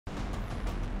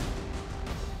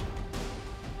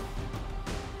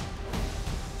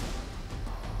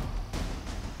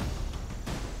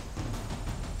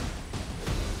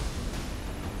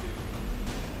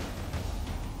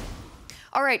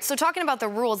All right, so talking about the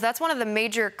rules, that's one of the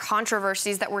major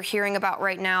controversies that we're hearing about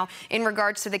right now in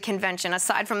regards to the convention,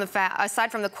 aside from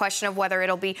the question of whether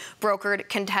it'll be brokered,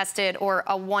 contested, or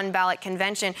a one-ballot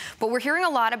convention. But we're hearing a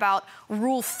lot about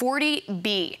Rule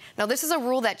 40B. Now, this is a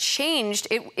rule that changed.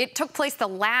 It took place the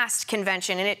last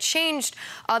convention, and it changed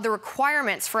the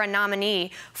requirements for a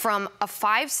nominee from a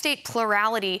 5-state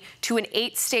plurality to an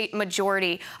 8-state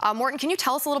majority. Morton, can you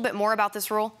tell us a little bit more about this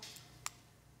rule?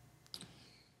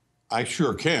 I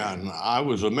sure can. I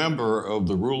was a member of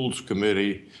the Rules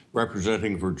Committee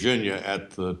representing Virginia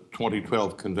at the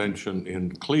 2012 convention in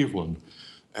Cleveland.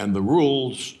 And the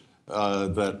rules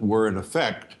that were in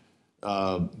effect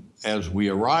as we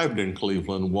arrived in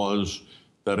Cleveland was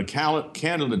that a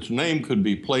candidate's name could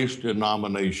be placed in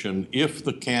nomination if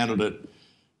the candidate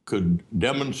could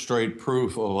demonstrate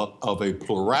proof of a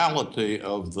plurality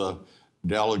of the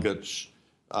delegates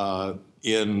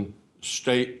in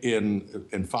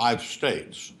 5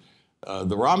 states.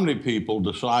 The Romney people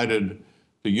decided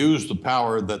to use the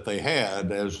power that they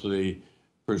had as the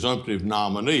presumptive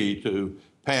nominee to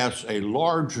pass a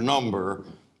large number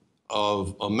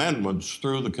of amendments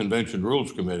through the Convention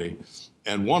Rules Committee.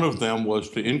 And one of them was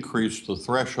to increase the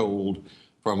threshold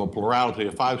from a plurality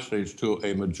of 5 states to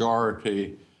a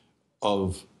majority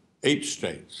of 8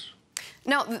 states.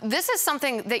 Now, this is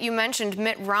something that you mentioned,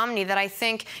 Mitt Romney, that I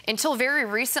think until very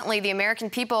recently, the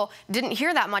American people didn't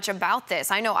hear that much about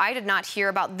this. I know I did not hear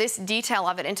about this detail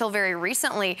of it until very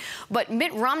recently. But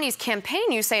Mitt Romney's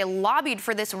campaign, you say, lobbied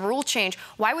for this rule change.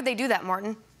 Why would they do that,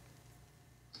 Morton?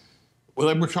 Well,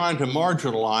 they were trying to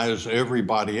marginalize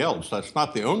everybody else. That's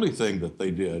not the only thing that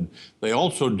they did. They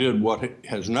also did what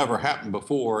has never happened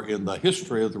before in the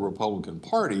history of the Republican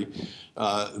Party.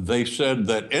 They said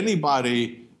that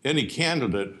any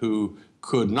candidate who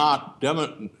could not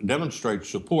demonstrate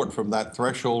support from that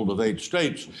threshold of 8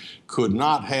 states could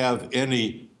not have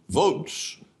any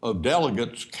votes of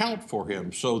delegates count for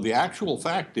him. So the actual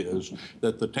fact is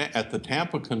that at the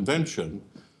Tampa Convention,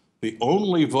 the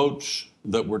only votes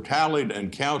that were tallied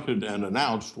and counted and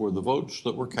announced were the votes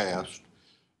that were cast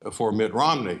for Mitt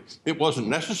Romney. It wasn't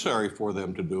necessary for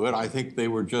them to do it. I think they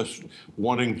were just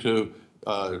wanting to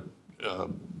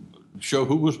show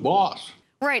who was boss.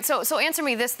 Right. So answer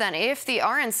me this then. If the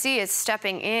RNC is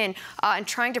stepping in and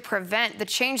trying to prevent the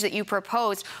change that you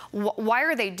proposed, why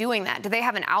are they doing that? Do they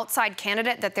have an outside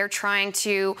candidate that they're trying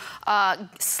to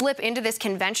slip into this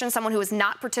convention, someone who has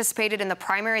not participated in the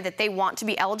primary that they want to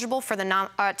be eligible for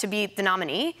to be the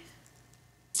nominee?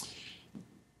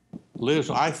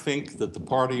 Liz, I think that the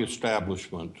party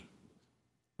establishment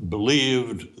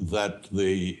believed that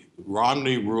the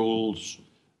Romney rules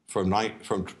from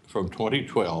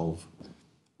 2012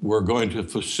 were going to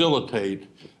facilitate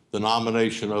the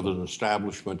nomination of an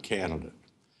establishment candidate.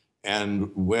 And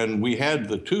when we had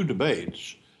the 2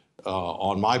 debates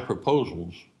on my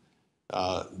proposals,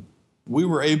 we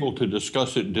were able to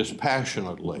discuss it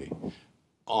dispassionately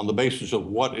on the basis of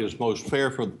what is most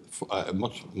fair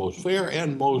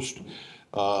and most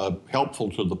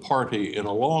helpful to the party in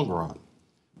a long run.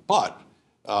 But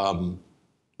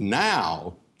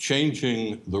now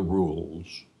changing the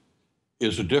rules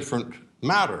is a different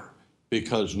matter,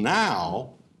 because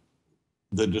now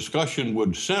the discussion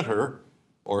would center,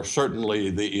 or certainly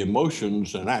the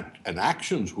emotions and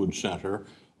actions would center,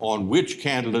 on which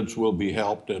candidates will be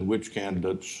helped and which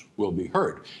candidates will be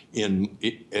hurt. And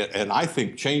I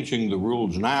think changing the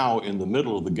rules now in the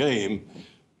middle of the game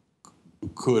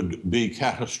could be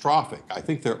catastrophic. I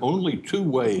think there are only 2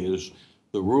 ways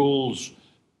the rules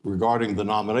regarding the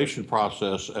nomination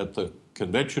process at the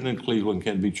convention in Cleveland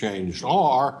can be changed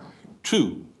are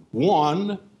 2.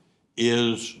 One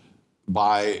is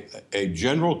by a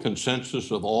general consensus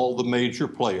of all the major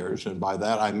players, and by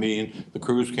that I mean the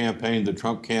Cruz campaign, the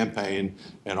Trump campaign,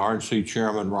 and RNC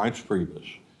Chairman Reince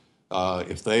Priebus.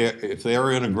 If they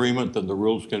are in agreement, then the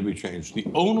rules can be changed. The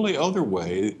only other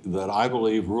way that I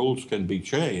believe rules can be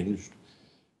changed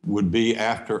would be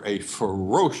after a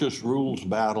ferocious rules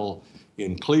battle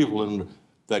in Cleveland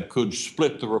that could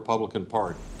split the Republican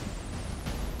Party.